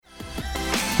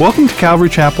Welcome to Calvary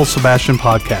Chapel Sebastian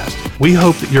Podcast. We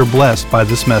hope that you're blessed by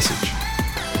this message.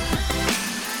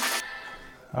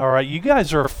 All right, you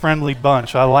guys are a friendly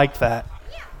bunch. I like that.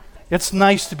 It's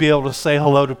nice to be able to say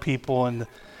hello to people.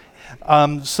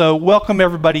 And so welcome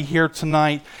everybody here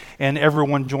tonight and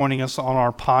everyone joining us on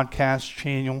our podcast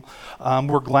channel.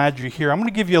 We're glad you're here. I'm going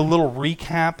to give you a little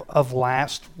recap of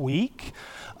last week.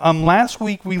 Last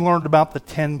week we learned about the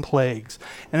 10 plagues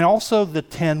and also the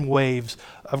 10 waves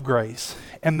of grace,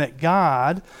 and that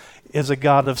God is a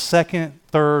God of second,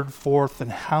 third, fourth,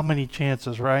 and how many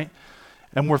chances, right?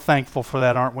 And we're thankful for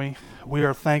that, aren't we? We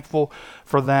are thankful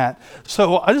for that.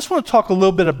 So I just want to talk a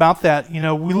little bit about that. You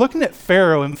know, we're looking at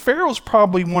Pharaoh, and Pharaoh's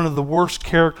probably one of the worst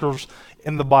characters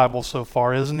in the Bible so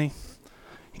far, isn't he?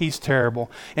 He's terrible.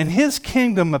 And his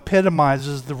kingdom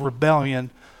epitomizes the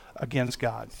rebellion against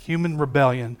God, human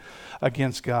rebellion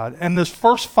against God. And this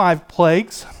first 5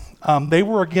 plagues, they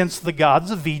were against the gods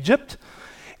of Egypt.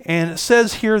 And it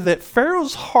says here that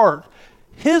Pharaoh's heart,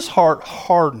 his heart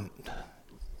hardened,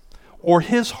 or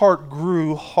his heart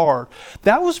grew hard.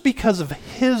 That was because of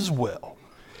his will.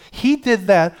 He did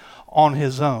that on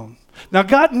his own. Now,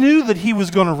 God knew that he was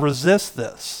going to resist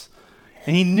this,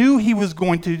 and he knew he was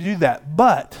going to do that,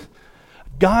 but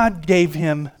God gave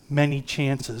him many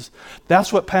chances.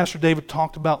 That's what Pastor David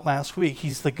talked about last week.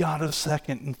 He's the God of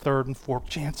second and third and fourth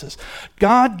chances.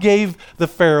 God gave the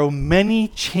Pharaoh many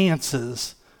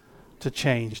chances to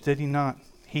change, did he not?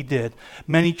 He did.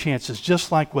 Many chances,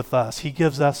 just like with us. He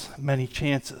gives us many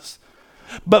chances.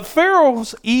 But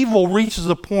Pharaoh's evil reaches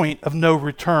a point of no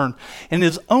return, and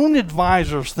his own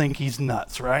advisors think he's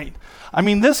nuts, right? I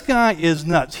mean, this guy is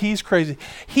nuts. He's crazy.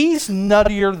 He's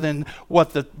nuttier than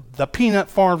what the peanut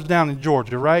farms down in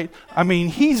Georgia, right? I mean,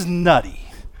 he's nutty.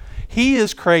 He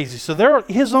is crazy. So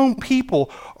his own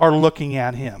people are looking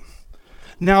at him.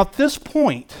 Now, at this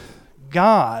point,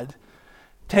 God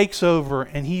takes over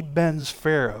and he bends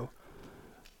Pharaoh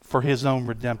for his own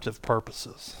redemptive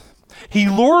purposes. He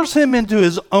lures him into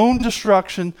his own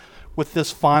destruction with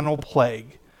this final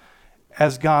plague,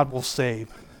 as God will save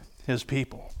his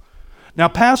people. Now,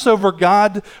 Passover,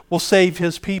 God will save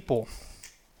his people.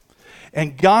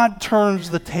 And God turns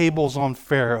the tables on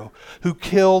Pharaoh, who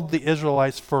killed the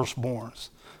Israelites' firstborns.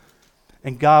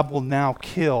 And God will now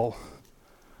kill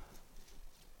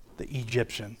the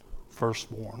Egyptian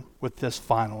firstborn with this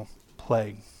final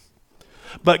plague.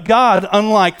 But God,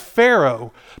 unlike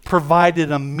Pharaoh,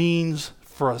 provided a means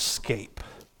for escape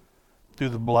through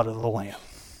the blood of the Lamb.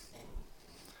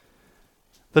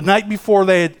 The night before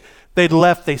they'd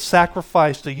left, they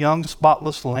sacrificed a young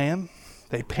spotless lamb.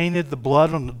 They painted the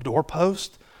blood on the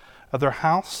doorpost of their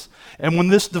house. And when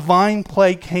this divine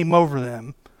plague came over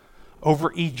them,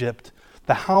 over Egypt,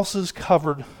 the houses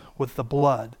covered with the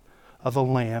blood of the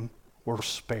lamb were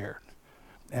spared.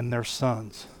 And their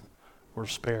sons were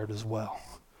spared as well.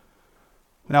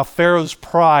 Now, Pharaoh's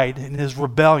pride and his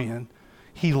rebellion,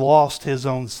 he lost his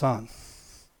own son.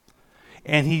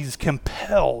 And he's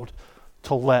compelled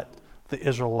to let the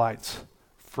Israelites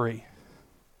free.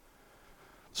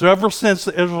 So ever since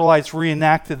the Israelites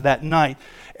reenacted that night,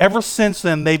 ever since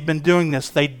then they've been doing this.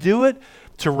 They do it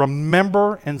to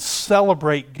remember and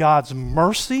celebrate God's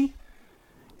mercy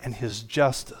and his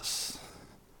justice.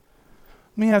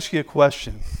 Let me ask you a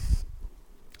question.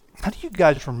 How do you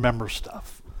guys remember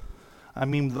stuff? I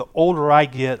mean, the older I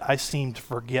get, I seem to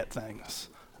forget things.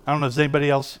 I don't know, does anybody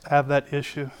else have that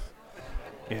issue?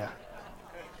 Yeah.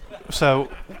 So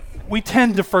we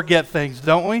tend to forget things,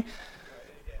 don't we?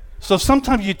 So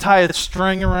sometimes you tie a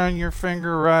string around your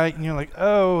finger, right? And you're like,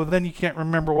 oh, then you can't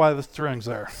remember why the string's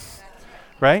there,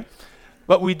 right?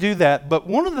 But we do that. But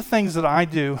one of the things that I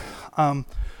do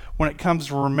when it comes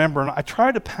to remembering, I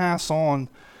try to pass on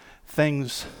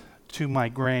things to my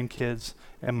grandkids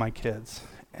and my kids.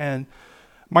 And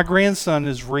my grandson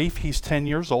is Reef. He's 10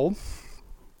 years old.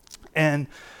 And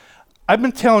I've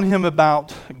been telling him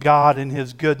about God and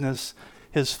his goodness,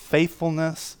 his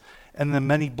faithfulness, and the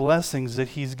many blessings that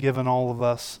he's given all of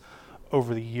us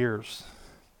over the years.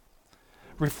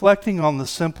 Reflecting on the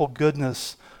simple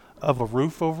goodness of a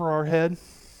roof over our head,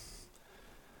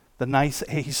 the nice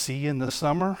AC in the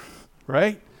summer,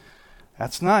 right?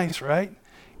 That's nice, right?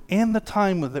 And the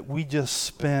time that we just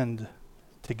spend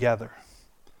together.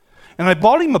 And I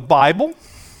bought him a Bible,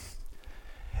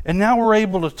 and now we're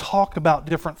able to talk about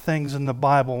different things in the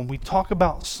Bible, and we talk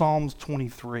about Psalms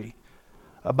 23,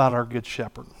 about our Good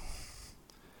Shepherd,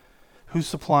 who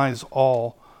supplies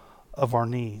all of our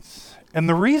needs. And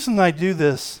the reason I do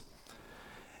this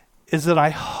is that I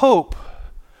hope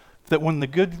that when the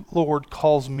good Lord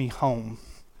calls me home,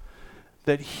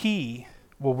 that he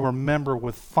will remember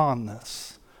with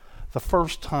fondness the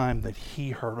first time that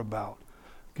he heard about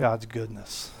God's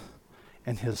goodness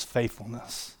and his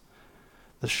faithfulness,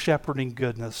 the shepherding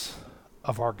goodness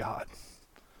of our God.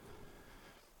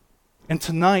 And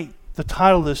tonight, the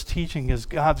title of this teaching is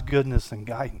God's Goodness and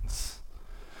Guidance,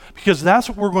 because that's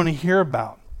what we're going to hear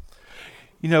about.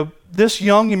 You know, this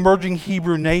young emerging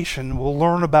Hebrew nation will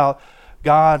learn about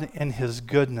God and his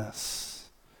goodness,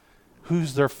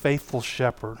 who's their faithful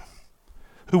shepherd,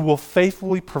 who will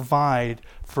faithfully provide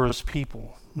for his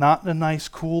people, not in a nice,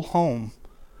 cool home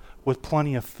with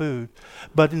plenty of food,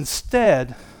 but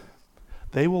instead,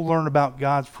 they will learn about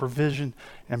God's provision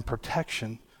and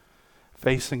protection,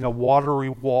 facing a watery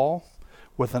wall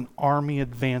with an army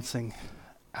advancing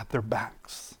at their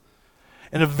backs,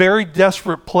 in a very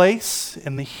desperate place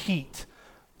in the heat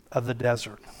of the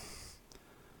desert.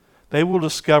 They will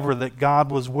discover that God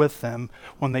was with them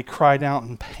when they cried out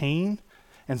in pain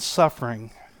and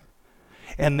suffering,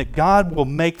 and that God will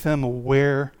make them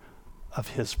aware of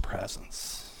his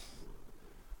presence.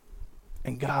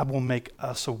 And God will make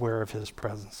us aware of his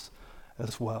presence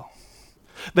as well.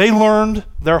 They learned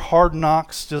their hard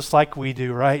knocks just like we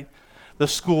do, right? The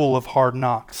school of hard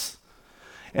knocks.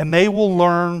 And they will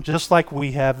learn, just like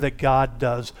we have, that God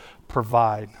does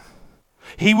provide.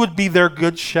 He would be their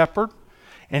good shepherd,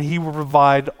 and he will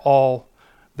provide all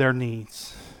their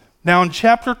needs. Now in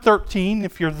chapter 13,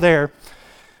 if you're there,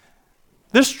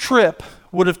 this trip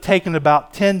would have taken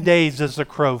about 10 days as the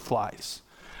crow flies.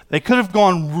 They could have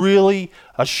gone really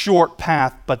a short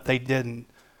path, but they didn't.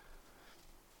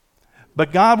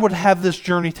 But God would have this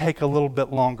journey take a little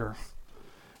bit longer.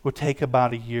 It would take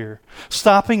about a year,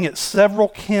 stopping at several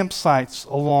campsites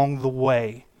along the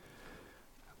way,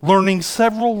 learning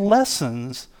several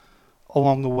lessons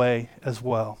along the way as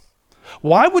well.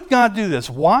 Why would God do this?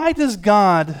 Why does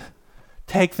God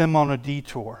take them on a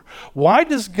detour? Why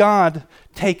does God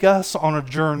take us on a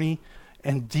journey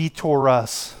and detour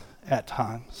us at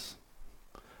times?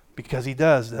 Because he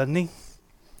does, doesn't he?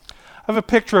 I have a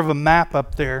picture of a map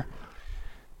up there,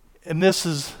 and this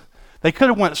is, they could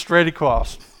have went straight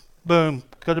across. Boom,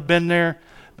 could have been there,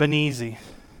 been easy.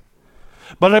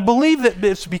 But I believe that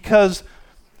it's because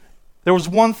there was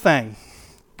one thing.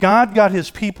 God got his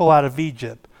people out of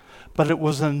Egypt, but it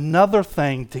was another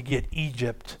thing to get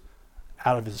Egypt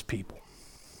out of his people.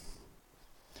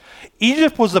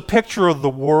 Egypt was a picture of the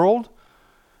world.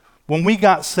 When we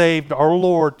got saved, our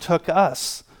Lord took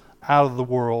us out of the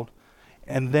world,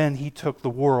 and then he took the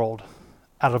world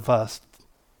out of us.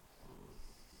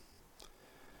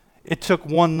 It took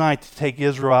one night to take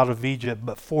Israel out of Egypt,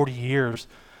 but 40 years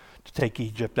to take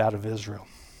Egypt out of Israel.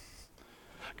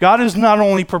 God is not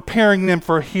only preparing them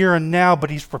for here and now,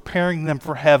 but he's preparing them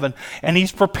for heaven. And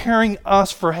he's preparing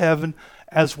us for heaven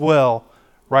as well,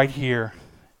 right here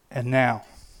and now.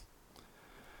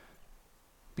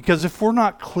 Because if we're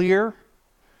not clear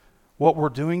what we're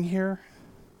doing here,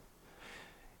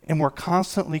 and we're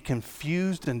constantly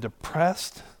confused and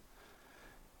depressed,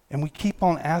 and we keep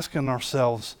on asking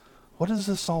ourselves, what is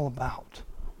this all about?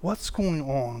 What's going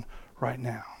on right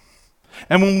now?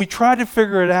 And when we try to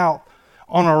figure it out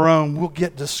on our own, we'll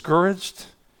get discouraged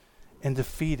and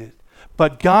defeated.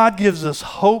 But God gives us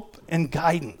hope and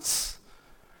guidance.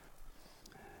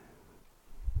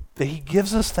 That he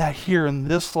gives us that here in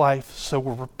this life so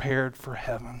we're prepared for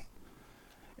heaven.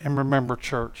 And remember,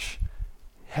 church,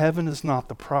 heaven is not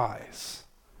the prize.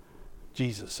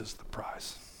 Jesus is the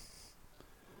prize.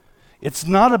 It's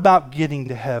not about getting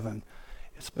to heaven.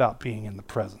 It's about being in the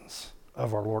presence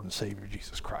of our Lord and Savior,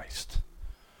 Jesus Christ.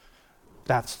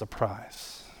 That's the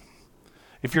prize.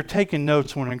 If you're taking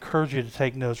notes, I want to encourage you to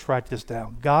take notes. Write this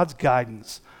down. God's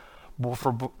goodness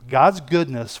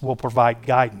will provide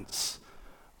guidance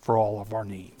for all of our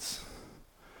needs.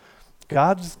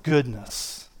 God's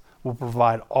goodness will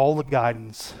provide all the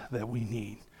guidance that we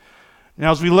need. Now,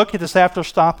 as we look at this, after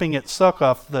stopping at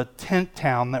Succoth, the tent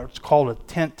town, that's called a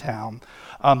tent town,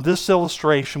 this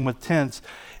illustration with tents,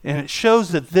 and it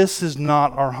shows that this is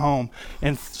not our home.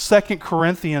 In 2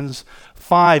 Corinthians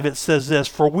 5, it says this,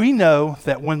 "For we know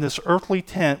that when this earthly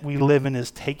tent we live in is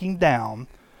taken down,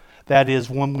 that is,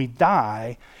 when we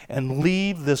die and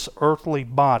leave this earthly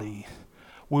body,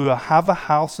 we will have a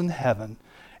house in heaven,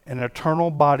 an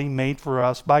eternal body made for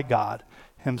us by God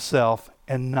himself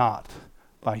and not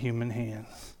by human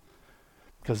hands."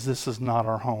 Because this is not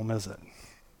our home, is it?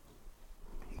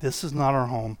 This is not our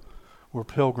home. We're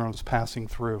pilgrims passing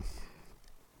through.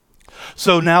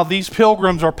 So now these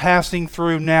pilgrims are passing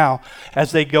through now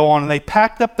as they go on, and they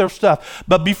packed up their stuff.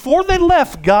 But before they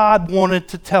left, God wanted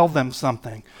to tell them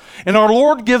something. And our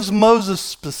Lord gives Moses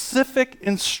specific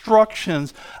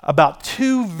instructions about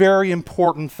two very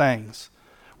important things.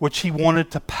 which he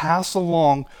wanted to pass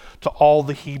along to all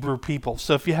the Hebrew people.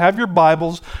 So if you have your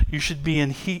Bibles, you should be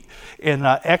in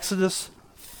Exodus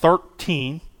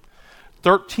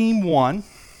 13:1,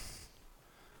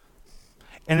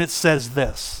 and it says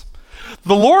this.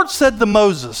 The Lord said to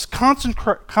Moses,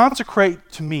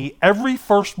 consecrate to me every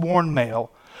firstborn male.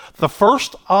 The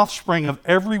first offspring of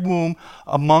every womb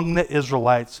among the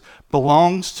Israelites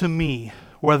belongs to me,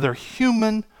 whether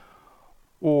human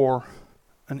or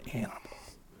an animal.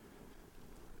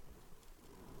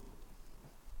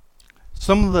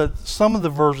 Some of the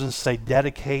versions say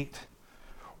dedicate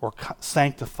or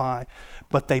sanctify,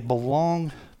 but they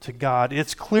belong to God.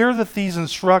 It's clear that these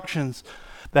instructions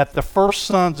that the first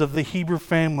sons of the Hebrew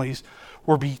families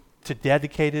were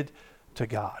dedicated to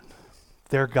God.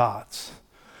 They're God's.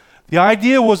 The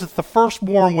idea was that the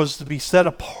firstborn was to be set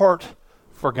apart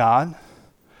for God,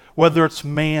 whether it's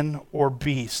man or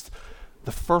beast.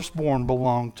 The firstborn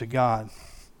belonged to God.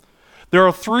 There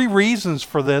are 3 reasons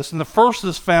for this, and the first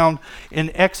is found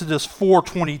in Exodus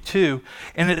 4:22,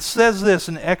 and it says this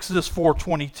in Exodus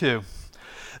 4:22.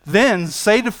 Then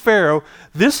say to Pharaoh,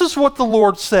 this is what the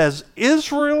Lord says,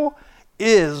 Israel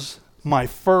is my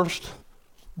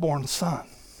firstborn son.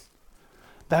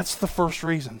 That's the first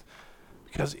reason,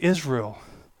 because Israel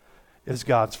is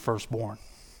God's firstborn.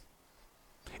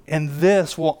 And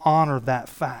this will honor that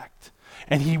fact.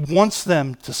 And he wants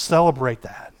them to celebrate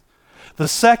that. The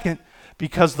second,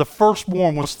 because the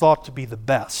firstborn was thought to be the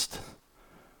best.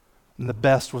 And the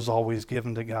best was always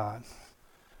given to God.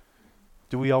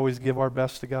 Do we always give our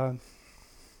best to God?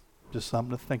 Just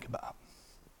something to think about.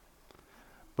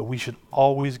 But we should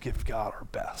always give God our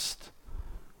best.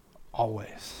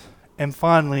 Always. And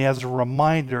finally, as a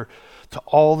reminder to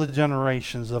all the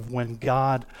generations of when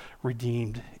God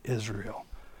redeemed Israel,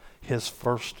 his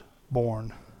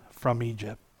firstborn from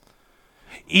Egypt.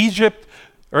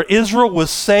 Israel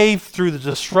was saved through the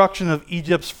destruction of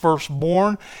Egypt's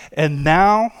firstborn, and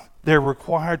now they're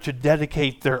required to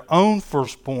dedicate their own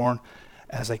firstborn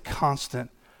as a constant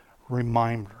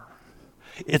reminder.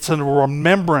 It's a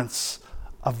remembrance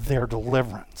of their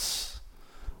deliverance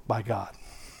by God.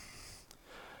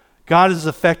 God is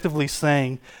effectively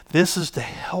saying, this is to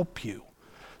help you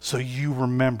so you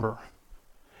remember.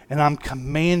 And I'm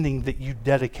commanding that you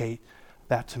dedicate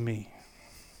that to me.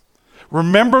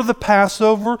 Remember the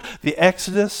Passover, the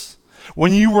Exodus.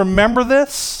 When you remember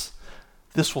this,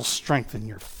 this will strengthen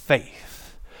your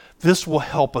faith. This will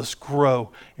help us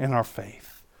grow in our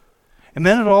faith. And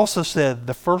then it also said,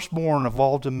 the firstborn of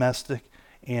all domestic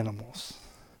animals.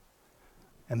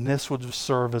 And this would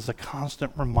serve as a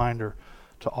constant reminder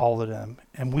to all of them.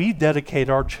 And we dedicate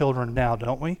our children now,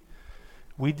 don't we?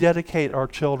 We dedicate our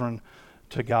children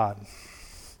to God.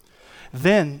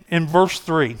 Then, in verse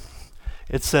 3,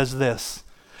 it says this.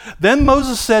 Then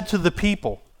Moses said to the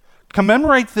people,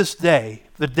 commemorate this day,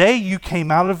 the day you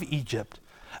came out of Egypt,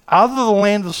 out of the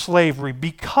land of slavery,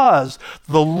 because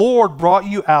the Lord brought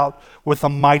you out with a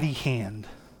mighty hand.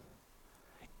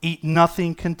 Eat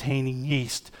nothing containing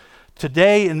yeast.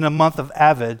 Today, in the month of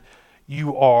Aviv,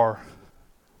 you are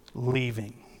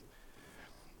leaving.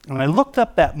 And I looked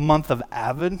up that month of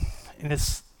Aviv, and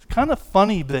it's kind of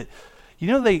funny, but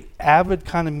Aviv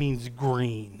kind of means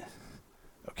green.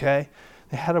 Okay?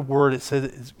 They had a word that said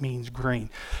it means green.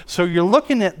 So you're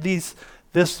looking at this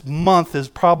month is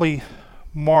probably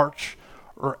March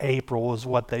or April is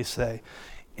what they say.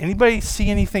 Anybody see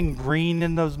anything green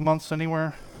in those months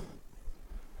anywhere?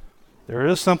 There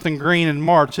is something green in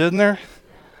March, isn't there?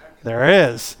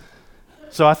 There is.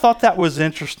 So I thought that was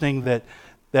interesting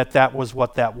that was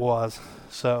what that was.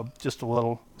 So just a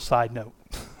little side note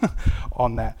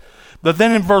on that. But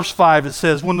then in verse 5 it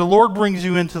says, when the Lord brings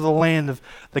you into the land of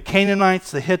the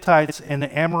Canaanites, the Hittites, and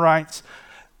the Amorites,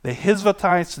 the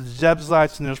Hivitites, the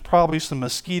Jebusites, and there's probably some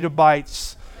mosquito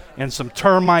bites and some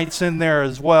termites in there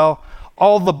as well.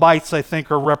 All the bites, I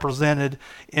think, are represented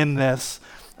in this.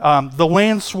 The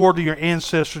land swore to your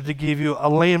ancestors to give you a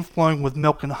land flowing with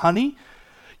milk and honey.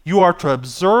 You are to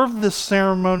observe this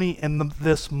ceremony in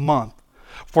this month.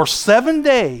 For 7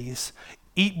 days,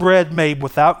 eat bread made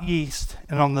without yeast,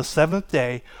 and on the 7th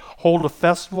day, hold a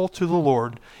festival to the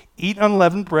Lord. Eat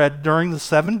unleavened bread during the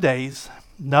 7 days.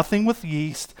 Nothing with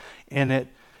yeast in it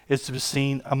is to be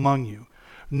seen among you,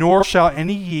 nor shall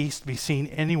any yeast be seen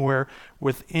anywhere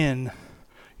within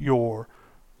your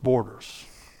borders.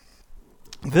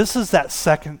 This is that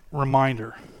second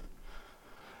reminder.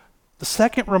 The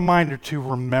second reminder to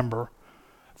remember,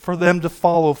 for them to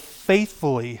follow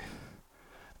faithfully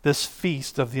this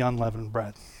feast of the unleavened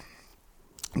bread.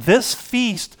 This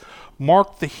feast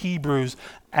marked the Hebrews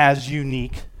as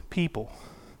unique people.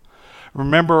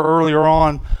 Remember earlier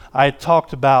on, I had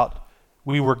talked about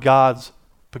we were God's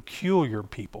peculiar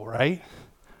people, right?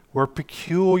 We're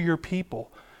peculiar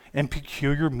people, and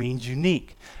peculiar means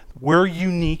unique. We're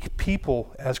unique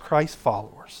people as Christ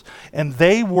followers, and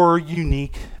they were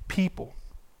unique people.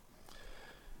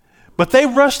 But they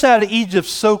rushed out of Egypt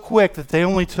so quick that they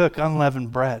only took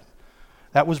unleavened bread.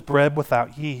 That was bread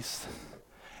without yeast.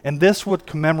 And this would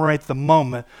commemorate the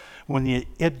moment when the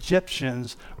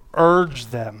Egyptians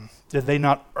urged them. Did they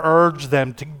not urge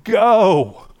them to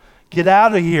go? Get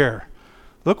out of here.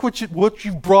 Look what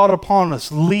you brought upon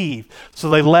us. Leave. So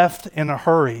they left in a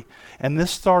hurry. And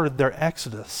this started their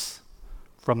exodus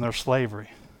from their slavery.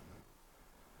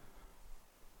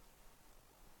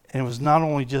 And it was not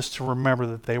only just to remember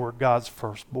that they were God's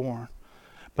firstborn,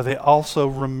 but they also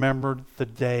remembered the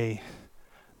day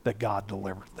that God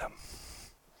delivered them.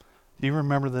 Do you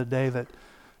remember the day that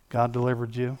God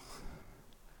delivered you?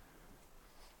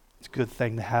 It's a good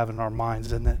thing to have in our minds,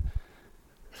 isn't it?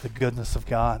 The goodness of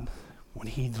God when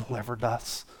He delivered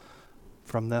us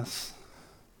from this.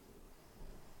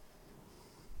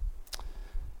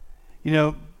 You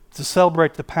know, to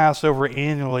celebrate the Passover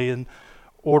annually in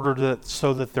order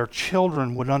so that their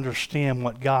children would understand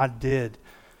what God did,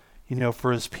 you know,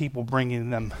 for His people, bringing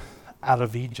them out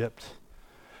of Egypt.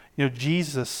 You know,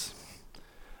 Jesus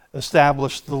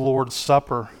established the Lord's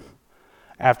Supper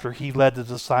after He led the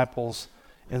disciples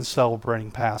in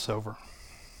celebrating Passover.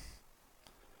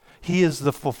 He is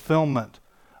the fulfillment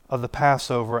of the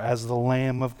Passover as the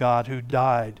Lamb of God who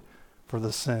died for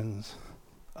the sins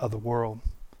of the world.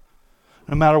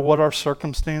 No matter what our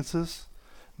circumstances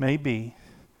may be,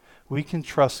 we can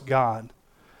trust God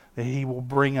that He will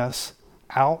bring us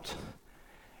out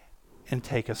and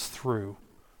take us through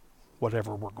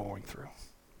whatever we're going through.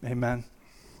 Amen?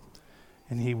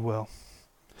 And He will.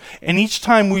 And each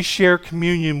time we share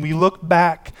communion, we look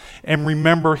back and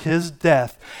remember His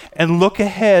death and look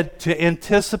ahead to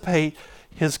anticipate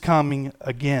His coming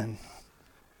again.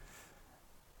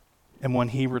 And when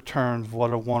He returns,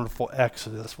 what a wonderful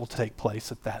exodus will take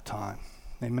place at that time.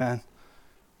 Amen.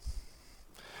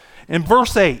 In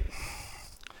verse 8,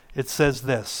 it says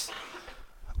this: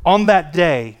 "On that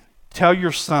day, tell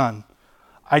your son,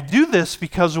 I do this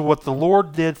because of what the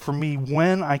Lord did for me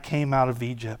when I came out of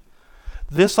Egypt.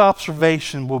 This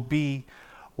observation will be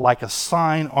like a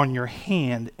sign on your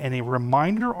hand and a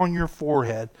reminder on your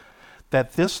forehead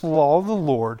that this law of the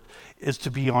Lord is to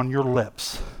be on your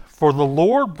lips. For the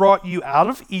Lord brought you out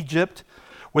of Egypt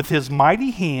with His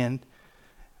mighty hand,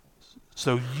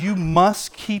 so you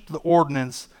must keep the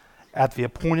ordinance at the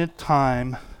appointed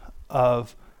time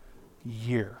of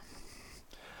year."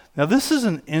 Now, this is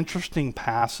an interesting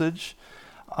passage,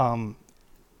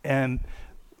 and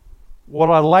what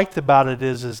I liked about it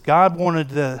is God wanted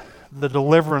the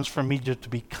deliverance from Egypt to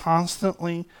be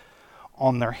constantly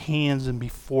on their hands and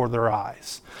before their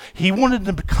eyes. He wanted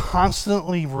them to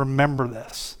constantly remember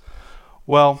this.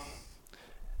 Well,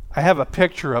 I have a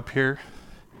picture up here,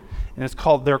 and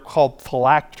they're called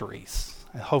phylacteries.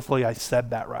 Hopefully I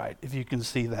said that right, if you can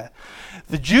see that.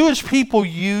 The Jewish people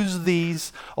used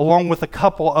these along with a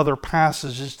couple other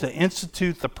passages to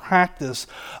institute the practice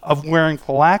of wearing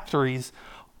phylacteries,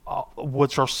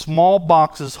 which are small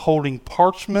boxes holding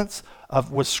parchments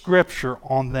with scripture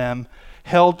on them,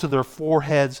 held to their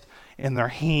foreheads and their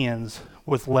hands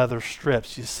with leather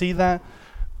strips. You see that?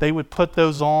 They would put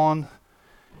those on.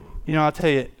 You know, I'll tell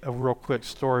you a real quick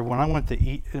story. When I went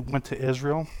to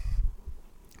Israel,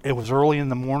 it was early in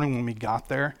the morning when we got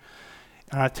there,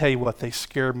 and I tell you what, they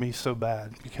scared me so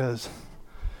bad because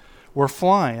we're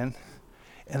flying,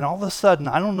 and all of a sudden,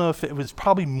 I don't know if it was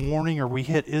probably morning or we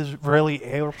hit Israeli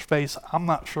airspace, I'm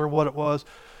not sure what it was,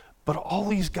 but all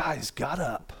these guys got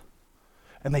up,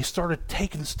 and they started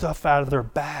taking stuff out of their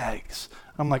bags.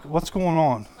 I'm like, what's going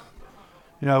on?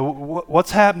 You know,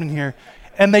 what's happening here?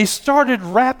 And they started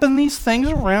wrapping these things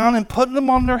around and putting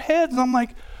them on their heads, and I'm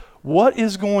like, what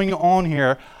is going on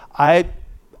here? I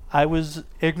was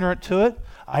ignorant to it.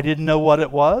 I didn't know what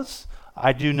it was.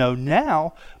 I do know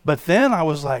now. But then I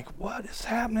was like, what is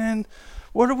happening?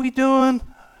 What are we doing?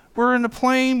 We're in a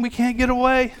plane. We can't get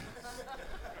away.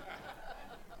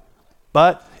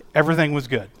 But everything was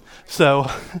good. So,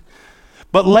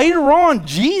 but later on,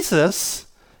 Jesus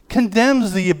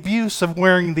condemns the abuse of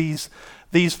wearing these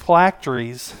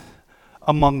phylacteries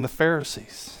among the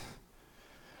Pharisees.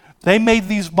 They made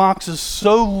these boxes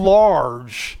so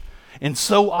large and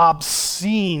so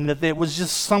obscene that it was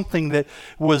just something that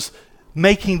was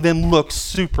making them look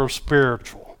super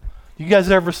spiritual. Do you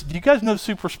guys know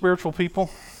super spiritual people?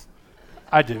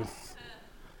 I do.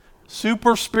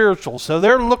 Super spiritual. So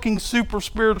they're looking super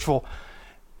spiritual.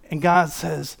 And God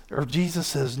says, or Jesus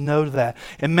says no to that.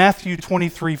 In Matthew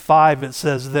 23:5, it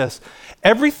says this,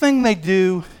 everything they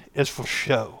do is for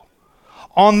show.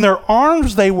 On their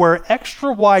arms, they wear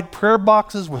extra wide prayer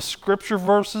boxes with scripture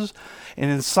verses,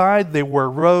 and inside they wear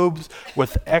robes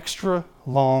with extra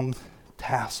long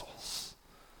tassels.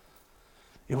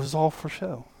 It was all for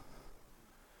show.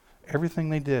 Everything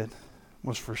they did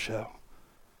was for show.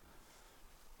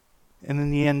 And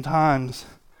in the end times,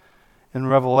 in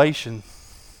Revelation,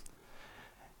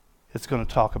 it's going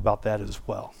to talk about that as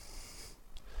well.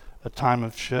 A time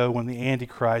of show when the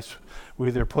Antichrist will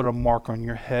either put a mark on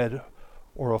your head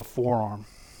or a forearm.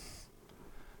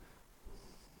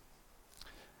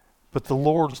 But the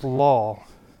Lord's law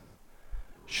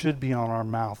should be on our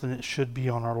mouth and it should be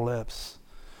on our lips.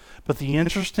 But the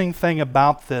interesting thing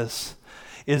about this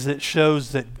is it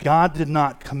shows that God did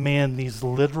not command these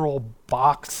literal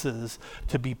boxes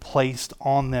to be placed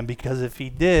on them, because if he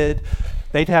did,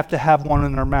 they'd have to have one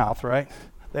in their mouth, right?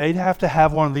 They'd have to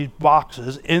have one of these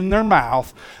boxes in their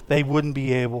mouth. They wouldn't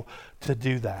be able to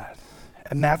do that.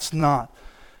 And that's not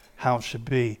how it should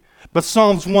be. But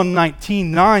Psalms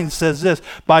 119:9 says this,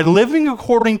 by living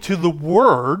according to the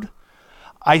word,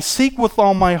 I seek with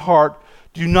all my heart,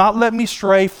 do not let me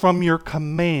stray from your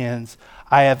commands.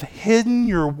 I have hidden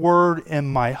your word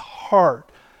in my heart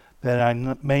that I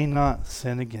may not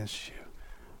sin against you.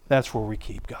 That's where we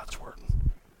keep God's word.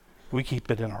 We keep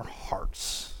it in our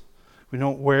hearts. We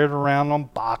don't wear it around on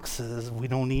boxes. We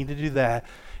don't need to do that.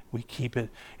 We keep it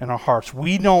in our hearts.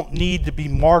 We don't need to be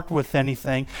marked with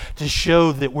anything to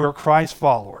show that we're Christ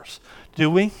followers, do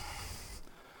we?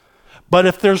 But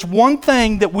if there's one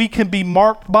thing that we can be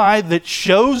marked by that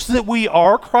shows that we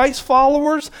are Christ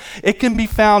followers, it can be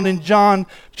found in John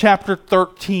chapter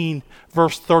 13,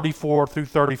 verse 34 through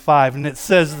 35. And it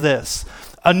says this,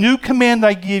 a new command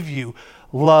I give you,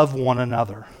 love one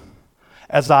another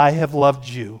as I have loved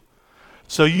you.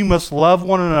 So you must love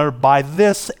one another. By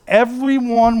this,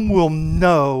 everyone will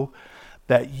know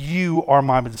that you are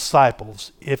my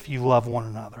disciples if you love one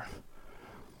another.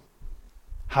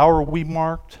 How are we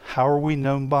marked? How are we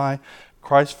known by?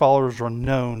 Christ followers are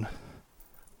known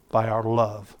by our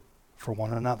love for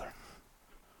one another.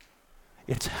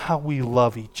 It's how we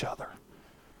love each other.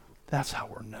 That's how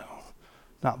we're known.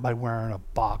 Not by wearing a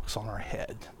box on our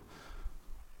head.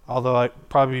 Although it'd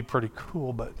probably be pretty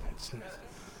cool, but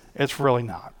it's really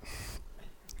not.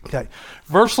 Okay,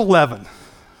 verse 11.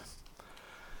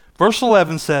 Verse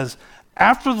 11 says,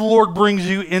 after the Lord brings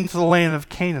you into the land of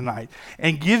Canaanite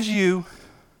and gives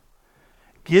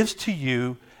to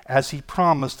you, as he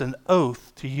promised, an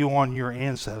oath to you on your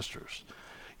ancestors.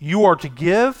 You are to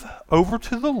give over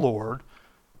to the Lord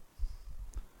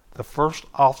the first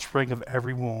offspring of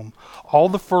every womb. All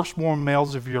the firstborn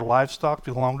males of your livestock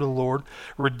belong to the Lord.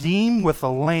 Redeem with a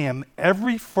lamb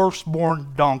every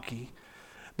firstborn donkey.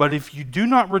 But if you do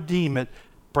not redeem it,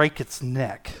 break its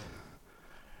neck.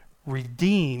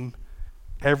 Redeem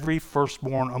every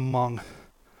firstborn among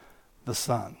the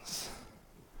sons.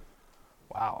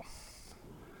 Wow.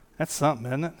 That's something,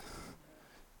 isn't it?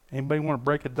 Anybody want to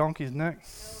break a donkey's neck?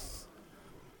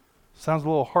 Sounds a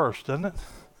little harsh, doesn't it?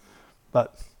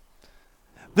 But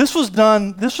this was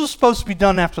supposed to be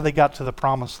done after they got to the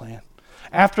promised land.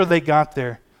 After they got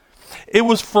there. It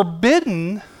was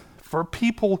forbidden for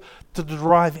people to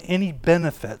derive any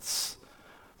benefits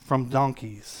from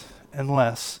donkeys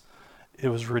unless it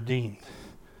was redeemed.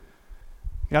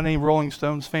 Got any Rolling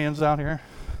Stones fans out here?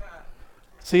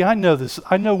 See, I know this.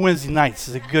 I know Wednesday nights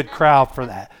is a good crowd for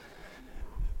that.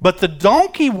 But the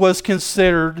donkey was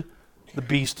considered the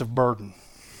beast of burden.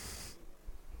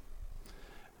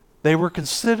 They were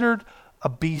considered a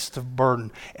beast of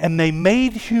burden. And they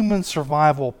made human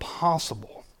survival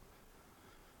possible.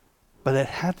 But it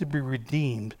had to be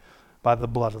redeemed by the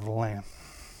blood of the lamb.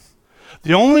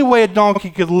 The only way a donkey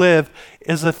could live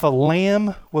is if a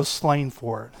lamb was slain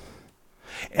for it.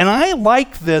 And I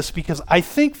like this because I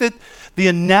think that the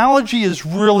analogy is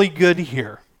really good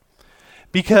here.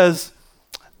 Because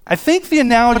I think the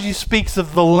analogy speaks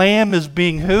of the lamb as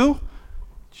being who?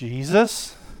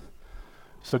 Jesus.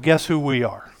 So guess who we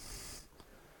are?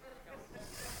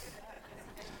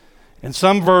 In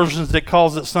some versions it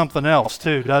calls it something else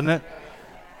too, doesn't it?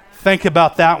 Think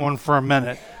about that one for a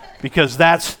minute. Because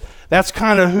that's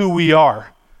kind of who we are.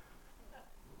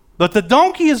 But the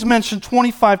donkey is mentioned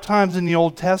 25 times in the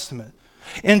Old Testament.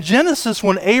 In Genesis,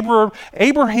 when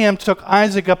Abraham took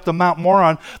Isaac up to Mount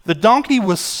Moriah, the donkey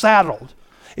was saddled.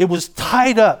 It was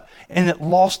tied up, and it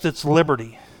lost its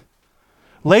liberty.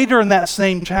 Later in that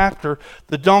same chapter,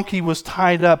 the donkey was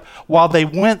tied up while they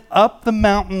went up the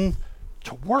mountain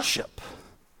to worship.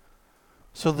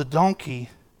 So the donkey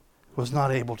was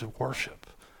not able to worship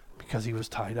because he was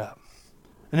tied up.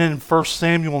 And then in 1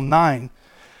 Samuel 9,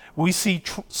 we see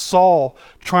Saul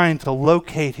trying to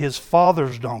locate his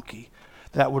father's donkey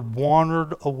that would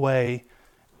wandered away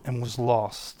and was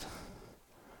lost.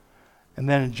 And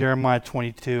then in Jeremiah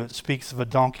 22, it speaks of a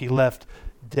donkey left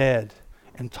dead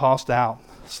and tossed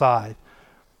outside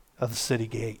of the city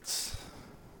gates.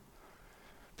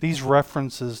 These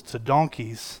references to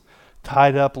donkeys,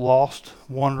 tied up, lost,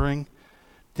 wandering,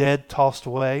 dead, tossed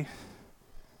away,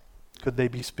 could they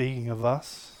be speaking of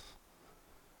us?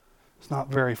 It's not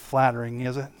very flattering,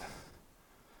 is it?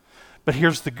 But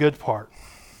here's the good part.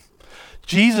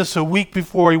 Jesus, a week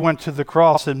before he went to the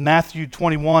cross, in Matthew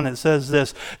 21, it says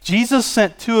this: Jesus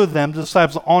sent two of them,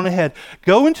 disciples, on ahead.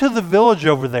 Go into the village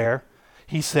over there,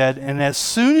 he said, and as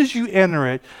soon as you enter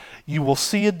it, you will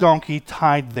see a donkey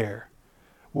tied there,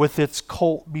 with its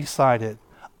colt beside it.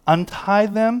 Untie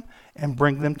them and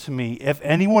bring them to me. If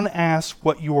anyone asks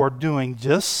what you are doing,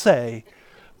 just say,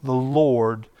 the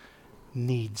Lord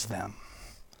needs them,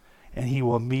 and he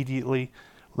will immediately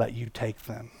let you take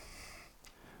them.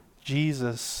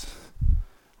 Jesus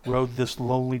rode this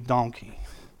lowly donkey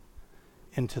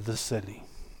into the city.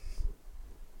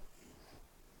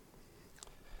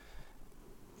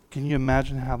 Can you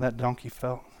imagine how that donkey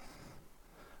felt?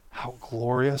 How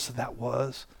glorious that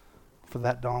was for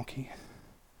that donkey.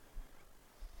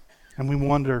 And we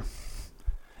wonder,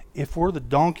 if we're the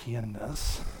donkey in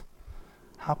this,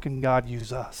 how can God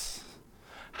use us?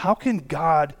 How can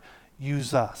God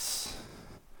use us?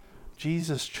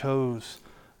 Jesus chose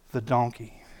the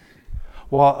donkey,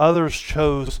 while others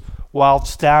chose wild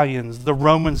stallions. The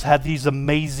Romans had these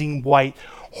amazing white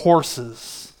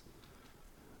horses.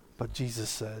 But Jesus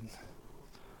said,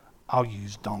 I'll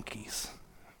use donkeys.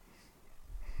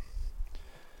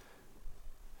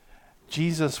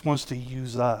 Jesus wants to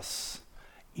use us,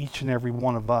 each and every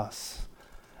one of us,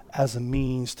 as a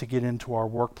means to get into our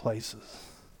workplaces,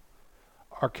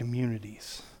 our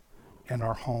communities, and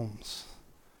our homes.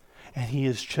 And he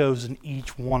has chosen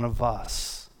each one of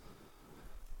us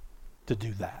to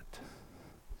do that.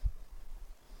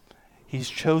 He's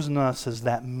chosen us as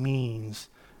that means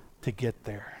to get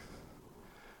there.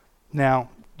 Now,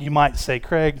 you might say,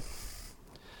 Craig,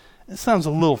 it sounds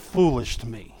a little foolish to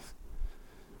me.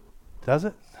 Does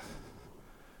it?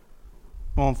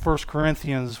 Well, in 1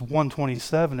 Corinthians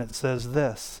 1:27, it says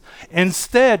this: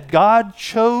 instead, God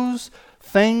chose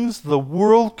things the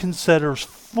world considers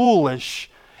foolish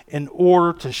in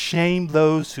order to shame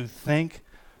those who think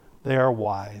they are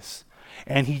wise.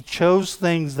 And he chose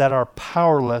things that are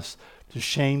powerless to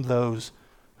shame those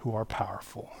who are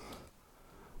powerful.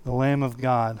 The Lamb of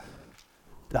God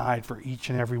died for each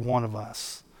and every one of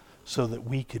us so that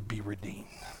we could be redeemed.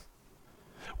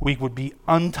 We would be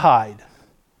untied,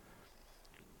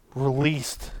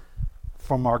 released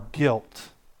from our guilt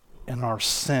and our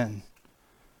sin.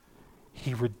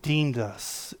 He redeemed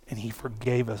us and he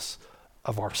forgave us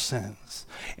of our sins.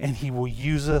 And he will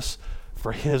use us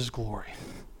for his glory.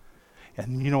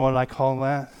 And you know what I call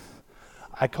that?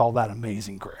 I call that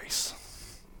amazing grace.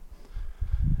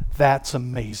 That's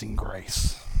amazing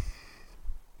grace.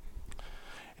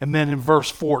 And then in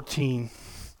verse 14,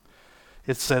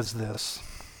 it says this: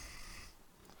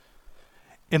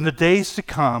 in the days to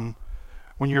come,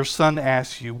 when your son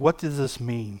asks you, what does this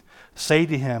mean? Say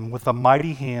to him, with a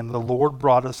mighty hand, the Lord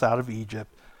brought us out of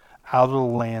Egypt, out of the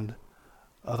land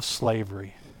of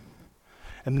slavery.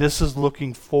 And this is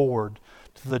looking forward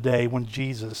to the day when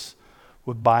Jesus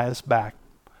would buy us back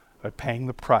by paying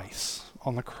the price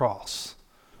on the cross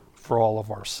for all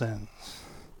of our sins.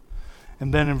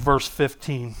 And then in verse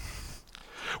 15,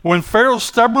 when Pharaoh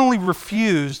stubbornly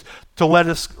refused to let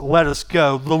us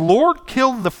go, the Lord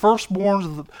killed the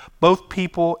firstborns of both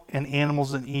people and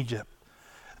animals in Egypt.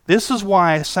 This is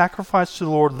why I sacrifice to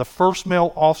the Lord the first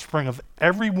male offspring of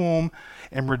every womb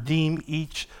and redeem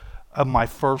each of my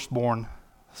firstborn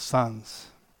sons.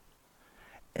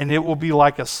 And it will be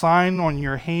like a sign on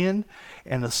your hand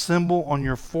and a symbol on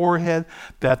your forehead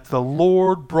that the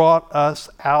Lord brought us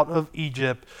out of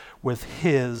Egypt with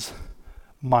his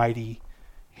mighty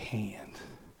hand.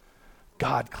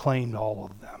 God claimed all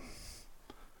of them.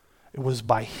 It was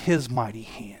by his mighty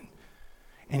hand.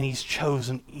 And he's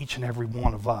chosen each and every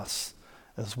one of us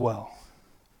as well.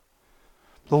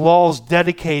 The laws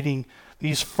dedicating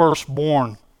these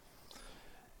firstborn,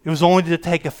 it was only to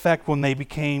take effect when they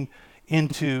became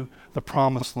into the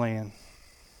promised land.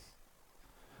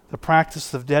 The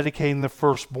practice of dedicating the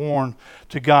firstborn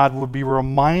to God would be a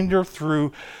reminder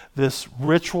through this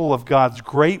ritual of God's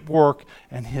great work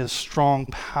and his strong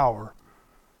power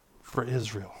for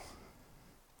Israel.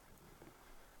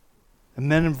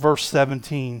 And then in verse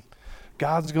 17,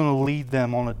 God's going to lead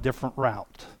them on a different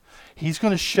route. He's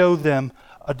going to show them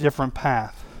a different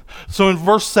path. So in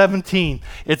verse 17,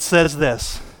 it says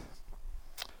this: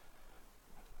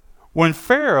 when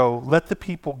Pharaoh let the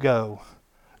people go,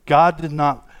 God did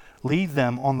not lead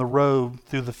them on the road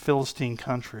through the Philistine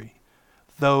country,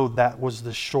 though that was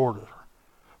the shorter.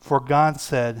 For God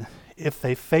said, if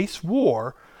they face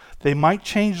war, they might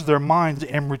change their minds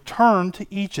and return to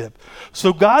Egypt.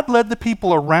 So God led the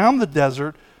people around the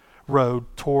desert road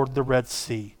toward the Red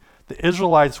Sea. The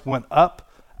Israelites went up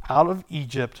out of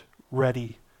Egypt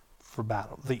ready for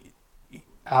battle.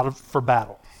 For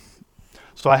battle.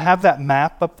 So I have that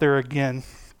map up there again,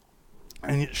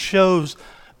 and it shows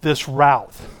this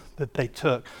route that they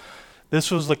took.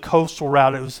 This was the coastal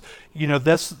route. It was,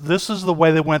 this is the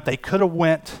way they went. They could have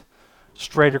went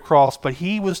straight across, but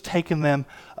he was taking them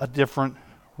a different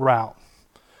route.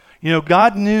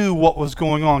 God knew what was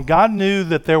going on. God knew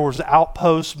that there was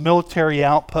outposts, military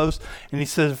outposts, and he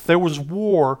said if there was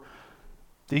war,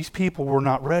 these people were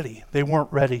not ready. They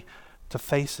weren't ready to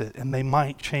face it, and they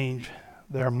might change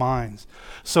their minds.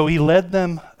 So he led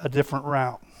them a different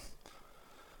route.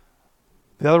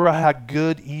 The other route had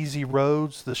good, easy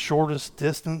roads, the shortest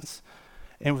distance,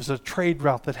 and it was a trade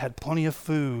route that had plenty of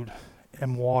food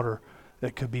and water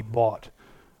that could be bought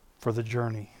for the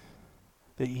journey.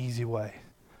 The easy way.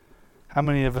 How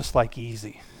many of us like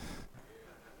easy?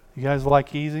 You guys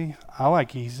like easy? I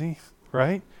like easy,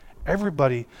 right?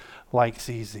 Everybody likes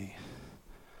easy.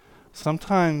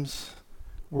 Sometimes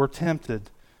we're tempted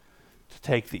to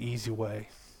take the easy way.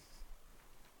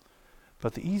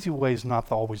 But the easy way is not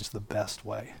always the best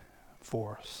way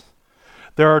for us.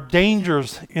 There are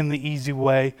dangers in the easy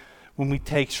way when we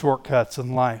take shortcuts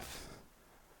in life,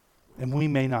 and we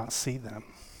may not see them.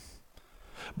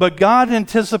 But God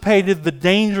anticipated the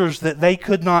dangers that they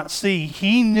could not see.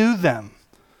 He knew them.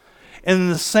 And in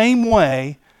the same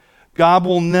way, God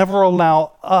will never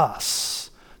allow us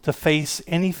to face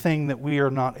anything that we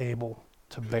are not able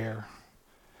to bear.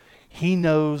 He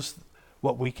knows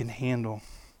what we can handle.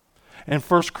 In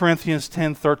 1 Corinthians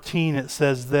 10:13, it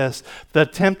says this: the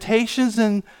temptations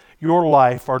in your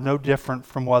life are no different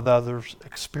from what others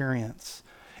experience,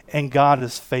 and God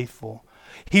is faithful.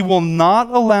 He will not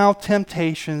allow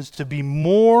temptations to be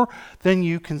more than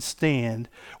you can stand.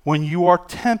 When you are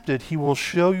tempted, he will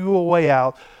show you a way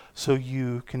out so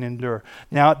you can endure.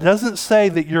 Now, it doesn't say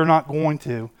that you're not going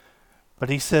to, but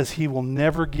he says he will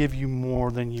never give you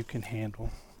more than you can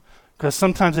handle. Because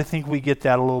sometimes I think we get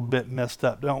that a little bit messed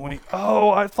up, don't we?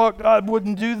 Oh, I thought God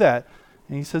wouldn't do that.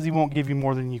 And he says he won't give you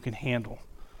more than you can handle.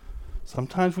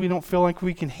 Sometimes we don't feel like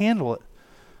we can handle it,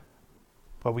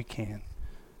 but we can.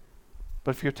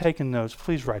 But if you're taking notes,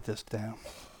 please write this down.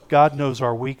 God knows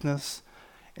our weakness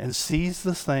and sees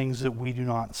the things that we do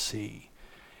not see.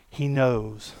 He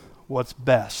knows what's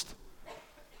best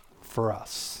for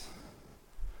us.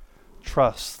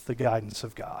 Trust the guidance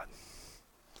of God.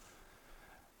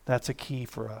 That's a key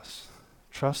for us.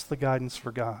 Trust the guidance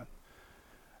for God.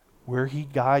 Where he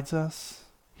guides us,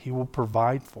 he will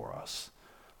provide for us.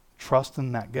 Trust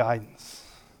in that guidance.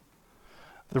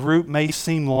 The route may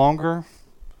seem longer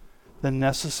than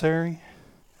necessary.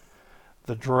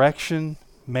 The direction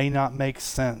may not make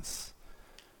sense,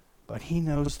 but he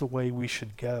knows the way we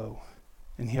should go,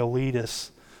 and he'll lead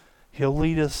us. He'll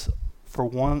lead us for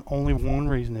only one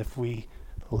reason: if we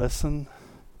listen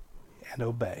and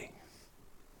obey.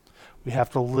 We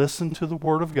have to listen to the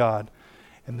Word of God,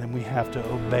 and then we have to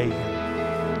obey him.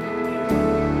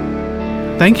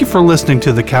 Thank you for listening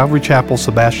to the Calvary Chapel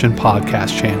Sebastian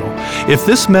podcast channel. If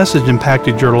this message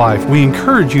impacted your life, we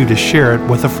encourage you to share it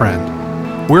with a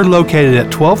friend. We're located at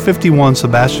 1251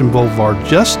 Sebastian Boulevard,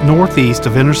 just northeast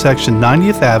of intersection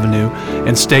 90th Avenue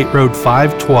and State Road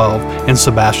 512 in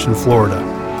Sebastian, Florida.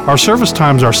 Our service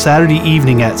times are Saturday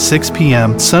evening at 6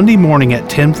 p.m., Sunday morning at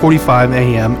 10:45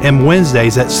 a.m., and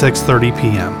Wednesdays at 6:30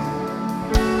 p.m.